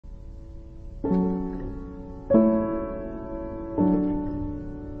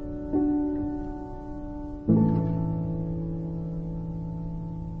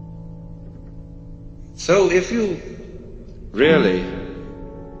So if you really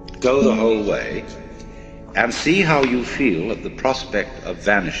go the whole way and see how you feel at the prospect of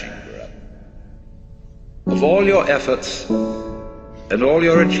vanishing forever, of all your efforts and all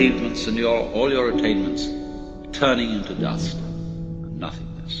your achievements and all your attainments turning into dust and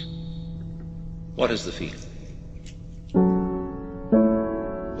nothingness, what is the feeling?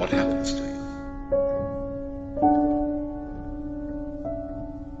 What happens to you?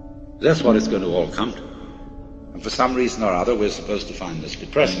 That's what it's going to all come to. And for some reason or other, we're supposed to find this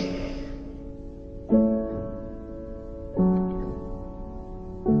depressing.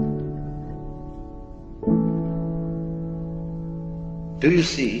 Do you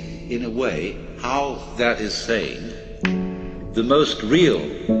see, in a way, how that is saying the most real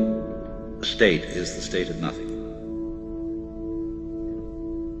state is the state of nothing?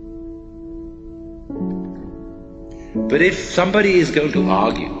 But if somebody is going to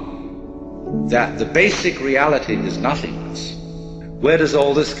argue that the basic reality is nothingness, where does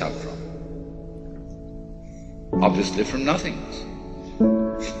all this come from? Obviously from nothingness.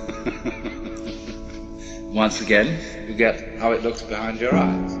 Once again, you get how it looks behind your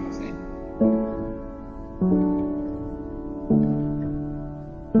eyes.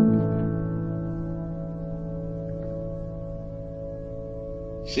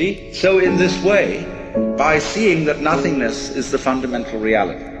 See? So in this way, by seeing that nothingness is the fundamental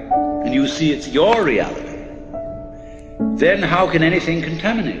reality, and you see it's your reality, then how can anything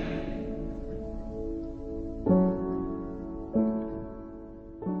contaminate it?